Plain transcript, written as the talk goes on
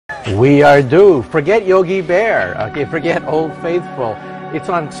We are due. Forget Yogi Bear. Okay, forget Old Faithful. It's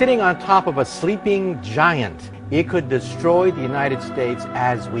sitting on top of a sleeping giant. It could destroy the United States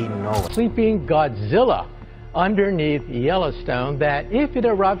as we know it. Sleeping Godzilla underneath Yellowstone that if it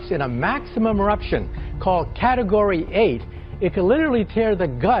erupts in a maximum eruption called Category 8, it could literally tear the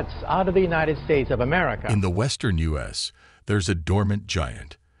guts out of the United States of America. In the western U.S., there's a dormant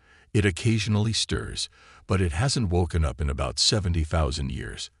giant. It occasionally stirs, but it hasn't woken up in about 70,000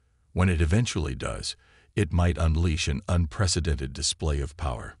 years. When it eventually does, it might unleash an unprecedented display of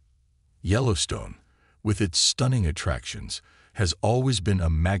power. Yellowstone, with its stunning attractions, has always been a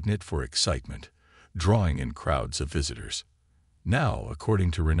magnet for excitement, drawing in crowds of visitors. Now,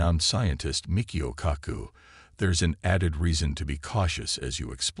 according to renowned scientist Michio Kaku, there's an added reason to be cautious as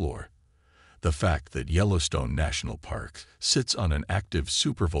you explore. The fact that Yellowstone National Park sits on an active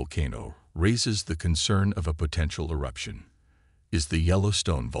supervolcano raises the concern of a potential eruption. Is the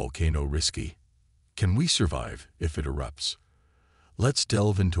Yellowstone volcano risky? Can we survive if it erupts? Let's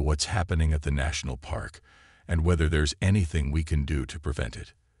delve into what's happening at the national park and whether there's anything we can do to prevent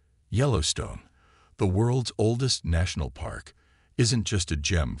it. Yellowstone, the world's oldest national park, isn't just a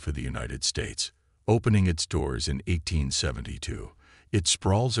gem for the United States. Opening its doors in 1872, it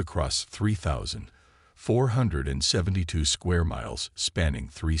sprawls across 3,472 square miles spanning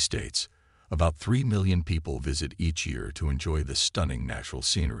 3 states. About 3 million people visit each year to enjoy the stunning natural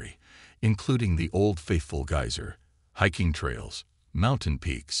scenery, including the Old Faithful geyser, hiking trails, mountain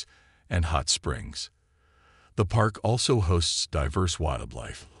peaks, and hot springs. The park also hosts diverse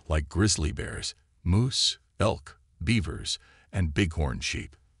wildlife like grizzly bears, moose, elk, beavers, and bighorn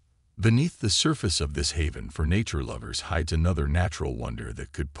sheep. Beneath the surface of this haven for nature lovers hides another natural wonder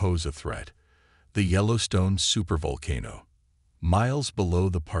that could pose a threat: the Yellowstone supervolcano. Miles below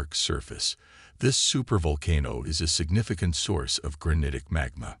the park's surface, this supervolcano is a significant source of granitic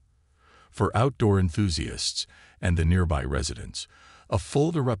magma. For outdoor enthusiasts and the nearby residents, a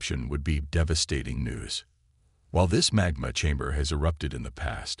full eruption would be devastating news. While this magma chamber has erupted in the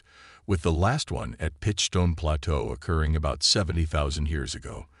past, with the last one at Pitchstone Plateau occurring about 70,000 years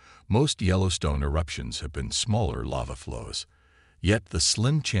ago, most Yellowstone eruptions have been smaller lava flows. Yet the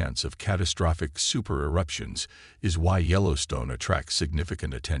slim chance of catastrophic super-eruptions is why Yellowstone attracts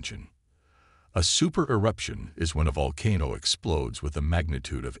significant attention. A super-eruption is when a volcano explodes with a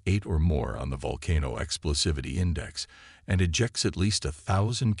magnitude of 8 or more on the Volcano Explosivity Index and ejects at least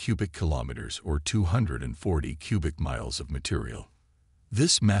 1,000 cubic kilometers or 240 cubic miles of material.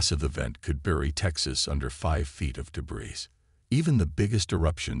 This massive event could bury Texas under 5 feet of debris. Even the biggest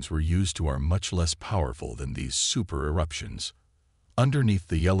eruptions we're used to are much less powerful than these super-eruptions. Underneath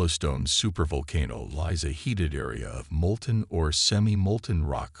the Yellowstone supervolcano lies a heated area of molten or semi-molten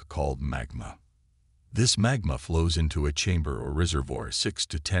rock called magma. This magma flows into a chamber or reservoir 6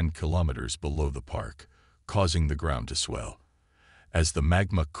 to 10 kilometers below the park, causing the ground to swell. As the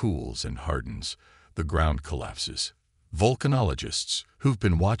magma cools and hardens, the ground collapses. Volcanologists, who've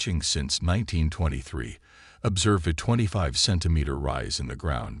been watching since 1923, observe a 25-centimeter rise in the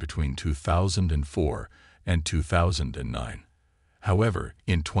ground between 2004 and 2009. However,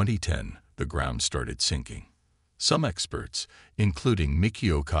 in 2010, the ground started sinking. Some experts, including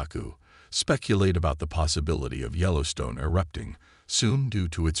Michio Kaku, speculate about the possibility of Yellowstone erupting soon due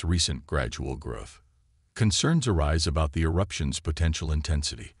to its recent gradual growth. Concerns arise about the eruption's potential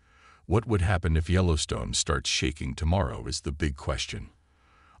intensity. What would happen if Yellowstone starts shaking tomorrow is the big question.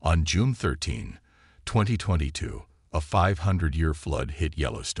 On June 13, 2022, a 500-year flood hit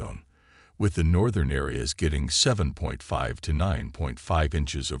Yellowstone, with the northern areas getting 7.5 to 9.5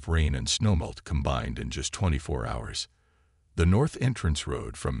 inches of rain and snowmelt combined in just 24 hours. The North Entrance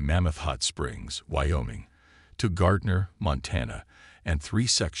Road from Mammoth Hot Springs, Wyoming, to Gardner, Montana, and 3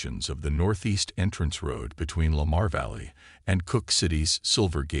 sections of the Northeast Entrance Road between Lamar Valley and Cook City's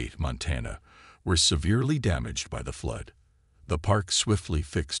Silver Gate, Montana, were severely damaged by the flood. The park swiftly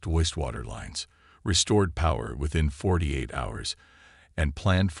fixed wastewater lines, restored power within 48 hours, and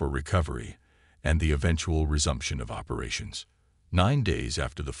planned for recovery and the eventual resumption of operations. 9 days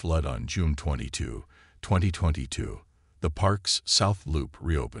after the flood on June 22, 2022, the park's South Loop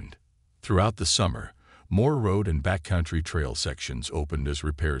reopened. Throughout the summer, more road and backcountry trail sections opened as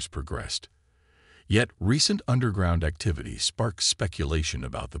repairs progressed. Yet recent underground activity sparks speculation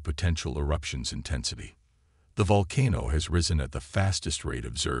about the potential eruption's intensity. The volcano has risen at the fastest rate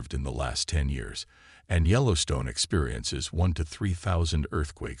observed in the last 10 years, and Yellowstone experiences 1 to 3,000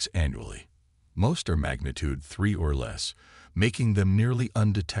 earthquakes annually. Most are magnitude 3 or less, making them nearly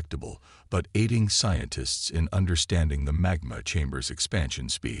undetectable, but aiding scientists in understanding the magma chamber's expansion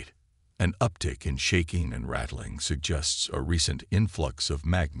speed. An uptick in shaking and rattling suggests a recent influx of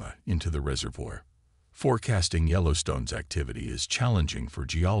magma into the reservoir. Forecasting Yellowstone's activity is challenging for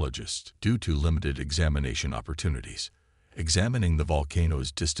geologists due to limited examination opportunities. Examining the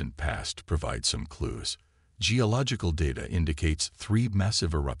volcano's distant past provides some clues. Geological data indicates 3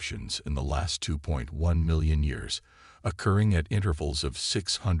 massive eruptions in the last 2.1 million years, occurring at intervals of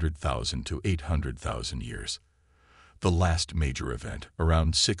 600,000 to 800,000 years. The last major event,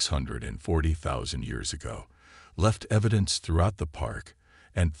 around 640,000 years ago, left evidence throughout the park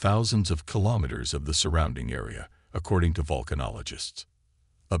and thousands of kilometers of the surrounding area, according to volcanologists.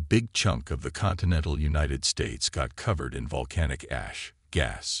 A big chunk of the continental United States got covered in volcanic ash,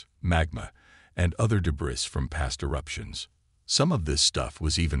 gas, magma, and other debris from past eruptions. Some of this stuff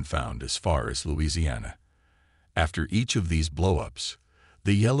was even found as far as Louisiana. After each of these blow-ups,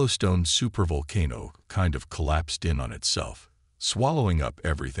 the Yellowstone supervolcano kind of collapsed in on itself, swallowing up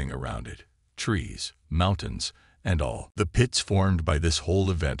everything around it, trees, mountains, and all. The pits formed by this whole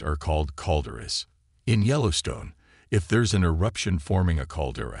event are called calderas. In Yellowstone, if there's an eruption forming a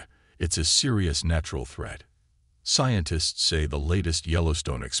caldera, it's a serious natural threat. Scientists say the latest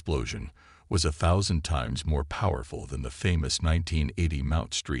Yellowstone explosion was 1,000 times more powerful than the famous 1980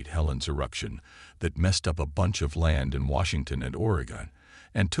 Mount St. Helens eruption that messed up a bunch of land in Washington and Oregon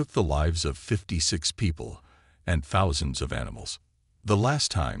and took the lives of 56 people and thousands of animals. The last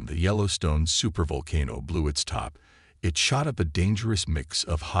time the Yellowstone supervolcano blew its top, it shot up a dangerous mix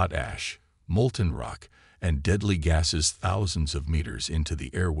of hot ash, molten rock, and deadly gases thousands of meters into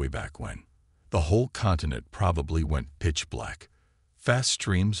the air way back when. The whole continent probably went pitch black. Fast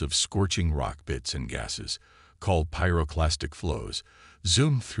streams of scorching rock bits and gases, called pyroclastic flows,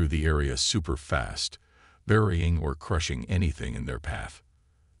 zoomed through the area super fast, burying or crushing anything in their path.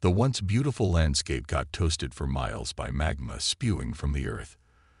 The once beautiful landscape got toasted for miles by magma spewing from the earth.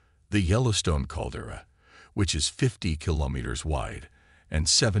 The Yellowstone caldera, which is 50 kilometers wide and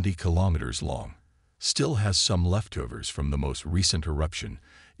 70 kilometers long, still has some leftovers from the most recent eruption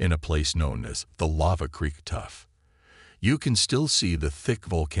in a place known as the Lava Creek Tuff. You can still see the thick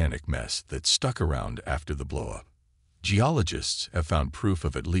volcanic mess that stuck around after the blowup. Geologists have found proof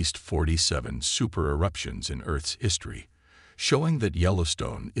of at least 47 super eruptions in Earth's history, showing that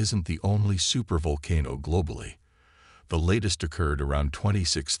Yellowstone isn't the only supervolcano globally. The latest occurred around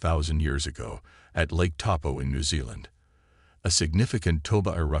 26,000 years ago at Lake Taupo in New Zealand. A significant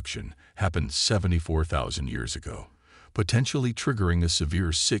Toba eruption happened 74,000 years ago, potentially triggering a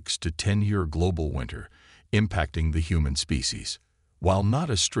severe 6 to 10-year global winter, impacting the human species. While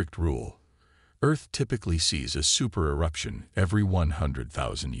not a strict rule, Earth typically sees a super eruption every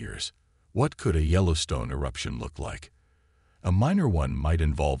 100,000 years. What could a Yellowstone eruption look like? A minor one might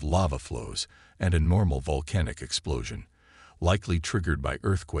involve lava flows and a normal volcanic explosion, likely triggered by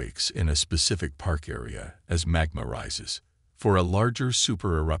earthquakes in a specific park area as magma rises. For a larger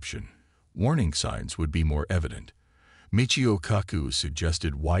super eruption, warning signs would be more evident. Michio Kaku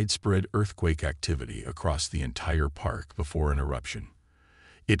suggested widespread earthquake activity across the entire park before an eruption.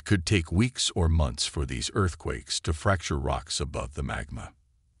 It could take weeks or months for these earthquakes to fracture rocks above the magma.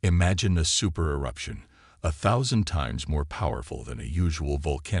 Imagine a super eruption, 1,000 times more powerful than a usual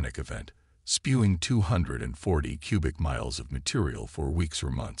volcanic event, spewing 240 cubic miles of material for weeks or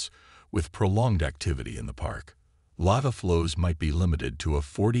months, with prolonged activity in the park. Lava flows might be limited to a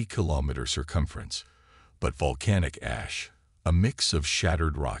 40-kilometer circumference, but volcanic ash, a mix of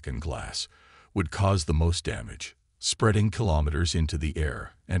shattered rock and glass, would cause the most damage, spreading kilometers into the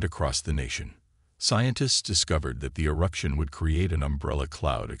air and across the nation. Scientists discovered that the eruption would create an umbrella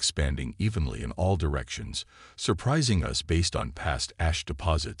cloud expanding evenly in all directions, surprising us based on past ash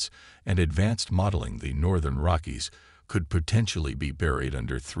deposits and advanced modeling. The northern Rockies could potentially be buried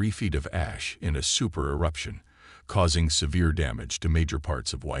under 3 feet of ash in a super eruption, causing severe damage to major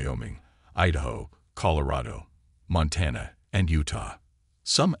parts of Wyoming, Idaho, Colorado, Montana, and Utah.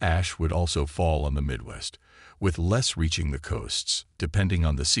 Some ash would also fall on the Midwest, with less reaching the coasts, depending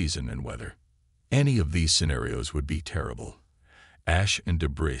on the season and weather. Any of these scenarios would be terrible. Ash and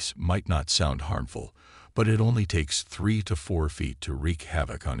debris might not sound harmful, but it only takes 3 to 4 feet to wreak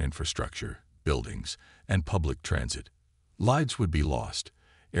havoc on infrastructure, buildings, and public transit. Lives would be lost,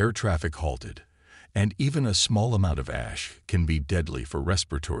 air traffic halted, and even a small amount of ash can be deadly for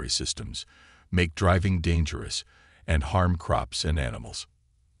respiratory systems, make driving dangerous, and harm crops and animals.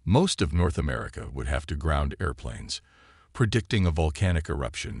 Most of North America would have to ground airplanes. Predicting a volcanic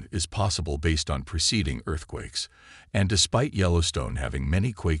eruption is possible based on preceding earthquakes, and despite Yellowstone having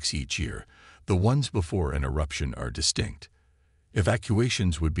many quakes each year, the ones before an eruption are distinct.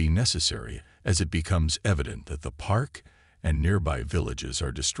 Evacuations would be necessary as it becomes evident that the park and nearby villages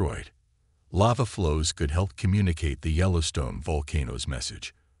are destroyed. Lava flows could help communicate the Yellowstone volcano's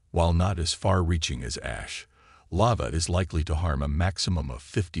message. While not as far-reaching as ash, lava is likely to harm a maximum of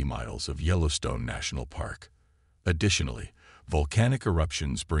 50 miles of Yellowstone National Park. Additionally, volcanic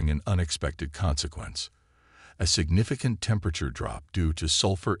eruptions bring an unexpected consequence: a significant temperature drop due to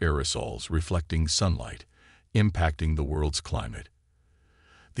sulfur aerosols reflecting sunlight, impacting the world's climate.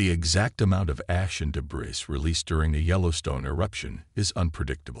 The exact amount of ash and debris released during a Yellowstone eruption is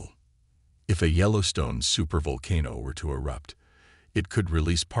unpredictable. If a Yellowstone supervolcano were to erupt, it could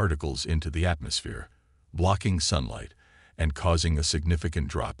release particles into the atmosphere, blocking sunlight and causing a significant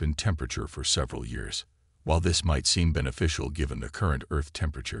drop in temperature for several years. While this might seem beneficial given the current Earth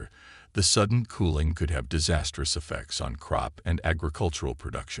temperature, the sudden cooling could have disastrous effects on crop and agricultural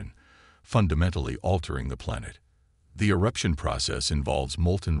production, fundamentally altering the planet. The eruption process involves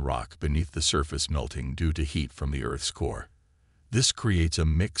molten rock beneath the surface melting due to heat from the Earth's core. This creates a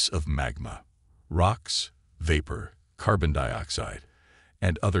mix of magma, rocks, vapor, carbon dioxide,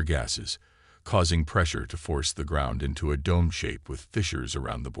 and other gases, causing pressure to force the ground into a dome shape with fissures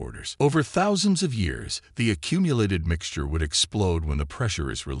around the borders. Over thousands of years, the accumulated mixture would explode when the pressure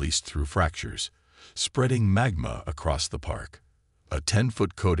is released through fractures, spreading magma across the park. A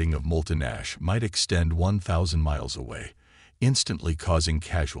 10-foot coating of molten ash might extend 1,000 miles away, instantly causing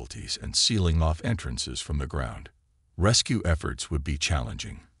casualties and sealing off entrances from the ground. Rescue efforts would be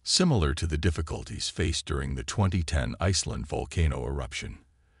challenging, similar to the difficulties faced during the 2010 Iceland volcano eruption.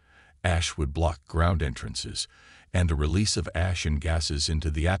 Ash would block ground entrances, and the release of ash and gases into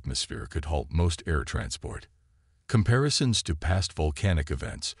the atmosphere could halt most air transport. Comparisons to past volcanic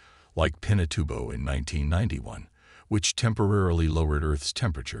events, like Pinatubo in 1991, which temporarily lowered Earth's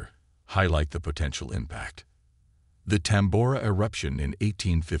temperature, highlight the potential impact. The Tambora eruption in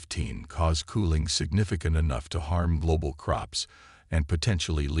 1815 caused cooling significant enough to harm global crops and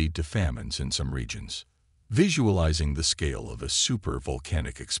potentially lead to famines in some regions. Visualizing the scale of a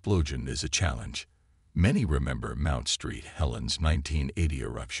supervolcanic explosion is a challenge. Many remember Mount St. Helens' 1980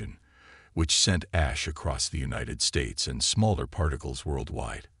 eruption, which sent ash across the United States and smaller particles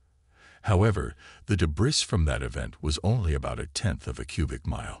worldwide. However, the debris from that event was only about 1/10 of a cubic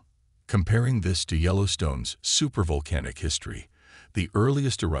mile. Comparing this to Yellowstone's supervolcanic history, the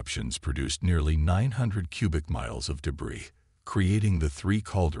earliest eruptions produced nearly 900 cubic miles of debris, creating the three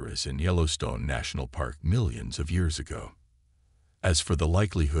calderas in Yellowstone National Park millions of years ago. As for the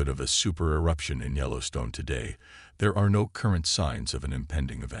likelihood of a super eruption in Yellowstone today, there are no current signs of an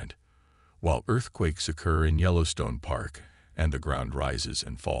impending event. While earthquakes occur in Yellowstone Park and the ground rises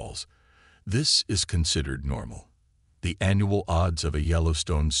and falls, this is considered normal. The annual odds of a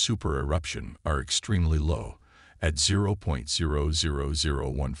Yellowstone super eruption are extremely low, at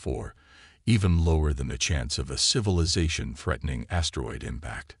 0.00014, even lower than the chance of a civilization-threatening asteroid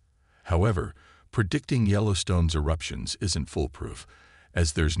impact. However, predicting Yellowstone's eruptions isn't foolproof,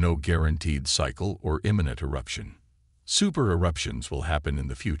 as there's no guaranteed cycle or imminent eruption. Super eruptions will happen in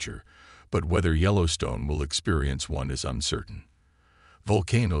the future, but whether Yellowstone will experience one is uncertain.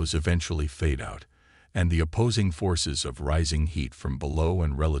 Volcanoes eventually fade out, and the opposing forces of rising heat from below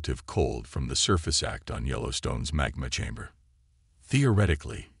and relative cold from the surface act on Yellowstone's magma chamber.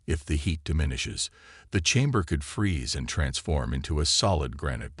 Theoretically, if the heat diminishes, the chamber could freeze and transform into a solid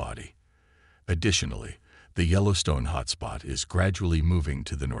granite body. Additionally, the Yellowstone hotspot is gradually moving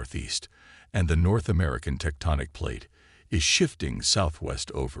to the northeast, and the North American tectonic plate is shifting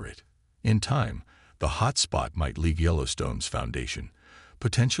southwest over it. In time, the hotspot might leave Yellowstone's foundation,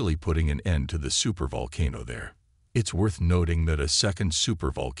 potentially putting an end to the supervolcano there. It's worth noting that a second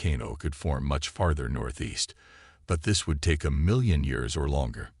supervolcano could form much farther northeast, but this would take 1,000,000 years or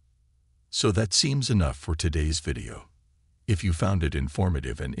longer. So that seems enough for today's video. If you found it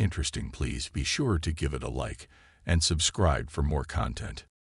informative and interesting, please be sure to give it a like and subscribe for more content.